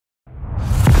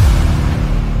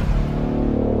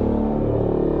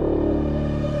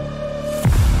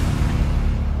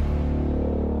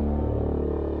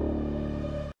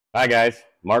Hi guys,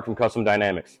 Mark from Custom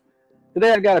Dynamics.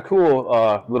 Today I've got a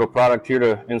cool little product here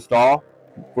to install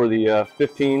for the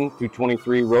 15 to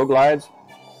 23 Road Glides.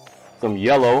 Some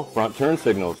yellow front turn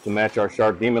signals to match our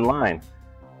Shark Demon line.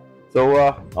 So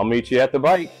I'll meet you at the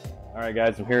bike. Alright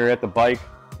guys, I'm here at the bike.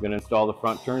 I'm going to install the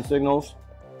front turn signals.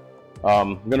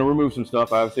 I'm going to remove some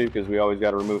stuff obviously because we always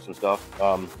got to remove some stuff.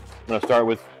 I'm going to start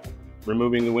with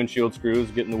removing the windshield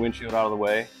screws, getting the windshield out of the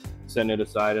way, setting it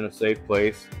aside in a safe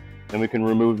place. Then we can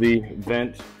remove the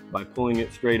vent by pulling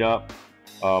it straight up.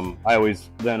 I always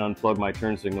then unplug my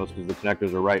turn signals because the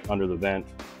connectors are right under the vent.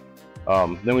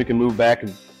 Then we can move back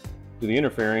to the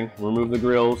interfering, remove the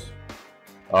grills,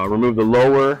 remove the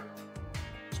lower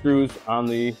screws on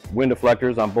the wind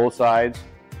deflectors on both sides.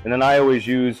 And then I always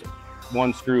use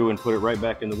one screw and put it right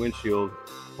back in the windshield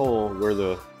hole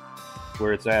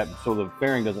where it's at so the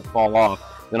fairing doesn't fall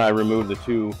off. Then I remove the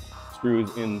two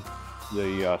screws in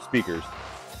the speakers.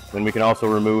 Then we can also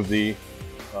remove the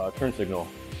turn signal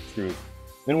screws.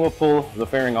 Then we'll pull the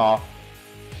fairing off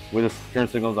with the turn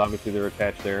signals. Obviously they're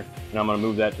attached there, and I'm going to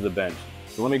move that to the bench.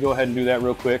 So let me go ahead and do that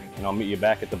real quick, and I'll meet you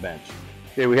back at the bench.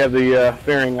 Okay, we have the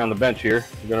fairing on the bench here.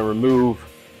 We're going to remove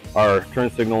our turn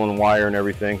signal and wire and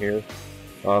everything here.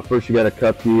 First you got to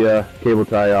cut the cable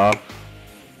tie off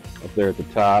up there at the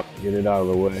top. Get it out of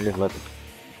the way. Let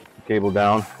the cable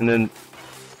down, and then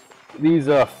these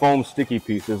foam sticky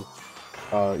pieces.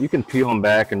 You can peel them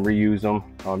back and reuse them.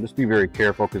 Just be very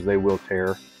careful because they will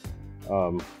tear.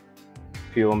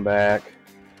 Peel them back,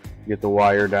 get the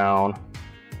wire down.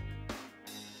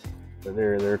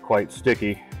 They're quite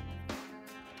sticky.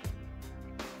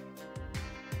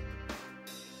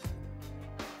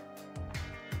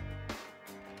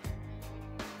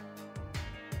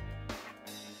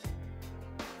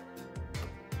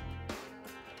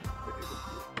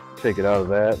 Take it out of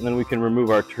that, and then we can remove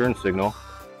our turn signal.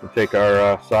 We'll take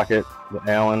our socket, the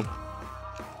Allen,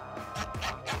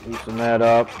 loosen that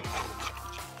up,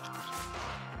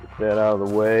 get that out of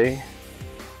the way,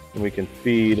 and we can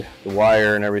feed the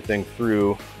wire and everything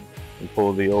through and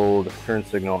pull the old turn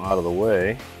signal out of the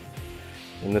way.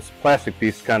 And this plastic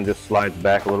piece kind of just slides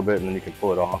back a little bit, and then you can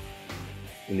pull it off,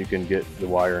 and you can get the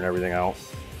wire and everything out.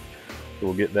 So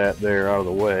we'll get that there out of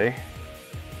the way.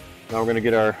 Now we're going to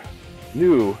get our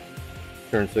new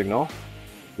turn signal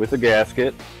with the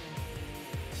gasket.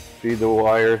 Feed the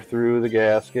wire through the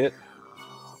gasket.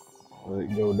 Let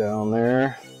it go down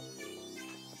there.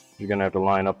 You're going to have to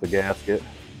line up the gasket.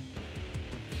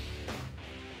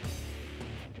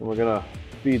 And we're going to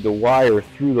feed the wire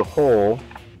through the hole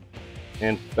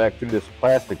and back through this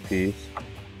plastic piece.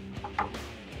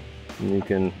 And you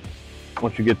can,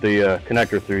 once you get the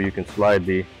connector through, you can slide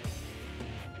the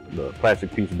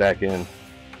plastic piece back in.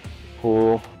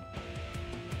 Pull.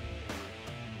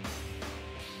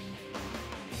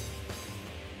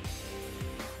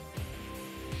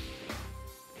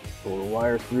 Pull the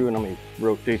wire through, and let me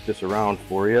rotate this around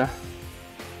for you.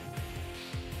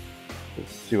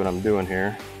 Let's see what I'm doing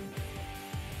here.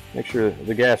 Make sure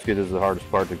the gasket is the hardest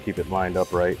part to keep it lined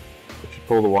up right. But you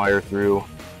pull the wire through.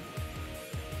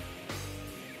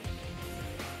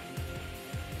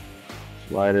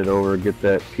 Slide it over, get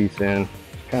that piece in.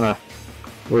 Kind of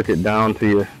work it down till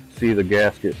you see the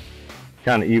gasket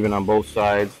kind of even on both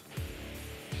sides.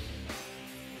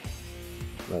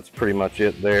 That's pretty much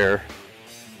it there.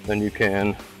 Then you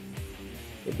can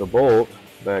put the bolt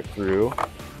back through.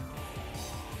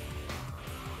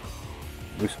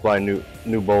 We supply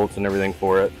new bolts and everything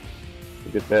for it.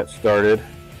 We'll get that started.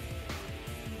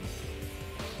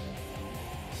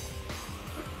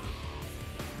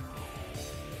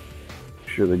 Make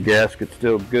sure the gasket's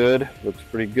still good. Looks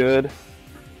pretty good.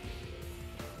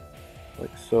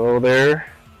 Like so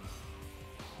there.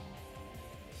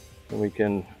 And we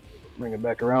can bring it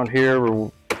back around here.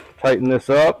 We'll tighten this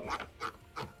up.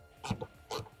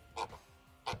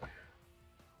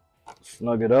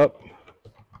 Snug it up.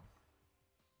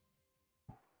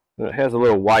 And it has a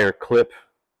little wire clip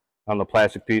on the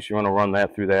plastic piece. You want to run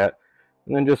that through that.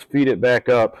 And then just feed it back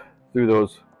up through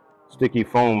those sticky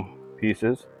foam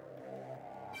pieces.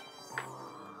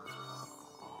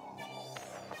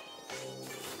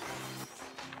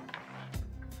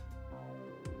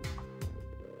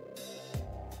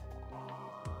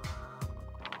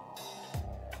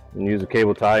 And use a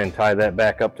cable tie and tie that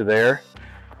back up to there.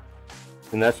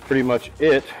 And that's pretty much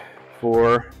it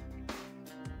for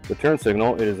the turn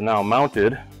signal. It is now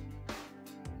mounted.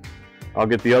 I'll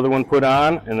get the other one put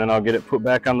on, and then I'll get it put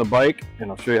back on the bike,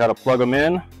 and I'll show you how to plug them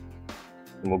in,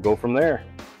 and we'll go from there.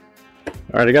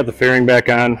 All right, I got the fairing back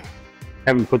on.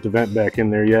 Haven't put the vent back in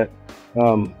there yet.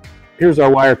 Here's our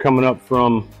wire coming up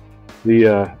from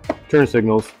the turn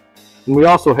signals. And we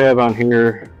also have on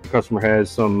here, the customer has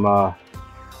some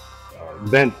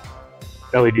vent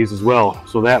LEDs as well.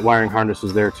 So that wiring harness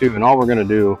is there too. And all we're going to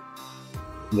do,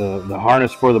 the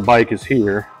harness for the bike is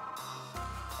here.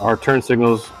 Our turn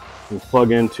signals will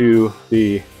plug into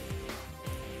the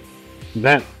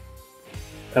vent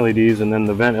LEDs, and then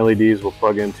the vent LEDs will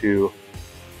plug into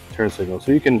turn signals.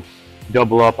 So you can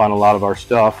double up on a lot of our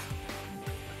stuff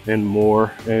and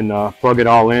more, and plug it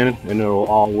all in, and it'll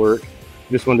all work.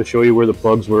 Just wanted to show you where the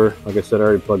plugs were. Like I said, I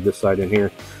already plugged this side in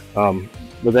here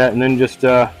with that, and then just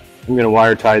I'm going to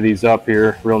wire tie these up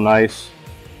here real nice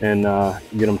and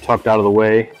get them tucked out of the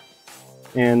way,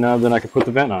 and then I can put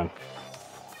the vent on.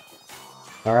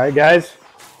 All right, guys,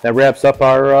 that wraps up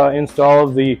our install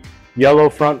of the yellow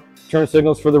front turn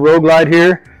signals for the Road Glide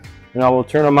here, and I will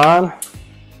turn them on.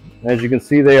 As you can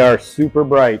see, they are super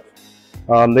bright.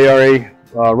 They are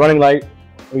a running light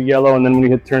yellow, and then when you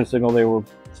hit the turn signal, they will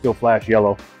still flash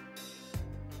yellow.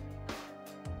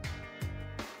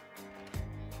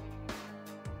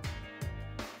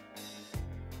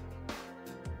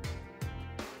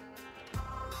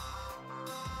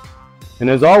 And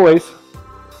as always,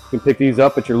 you can pick these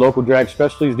up at your local drag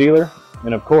specialties dealer,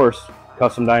 and of course,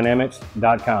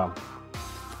 customdynamics.com.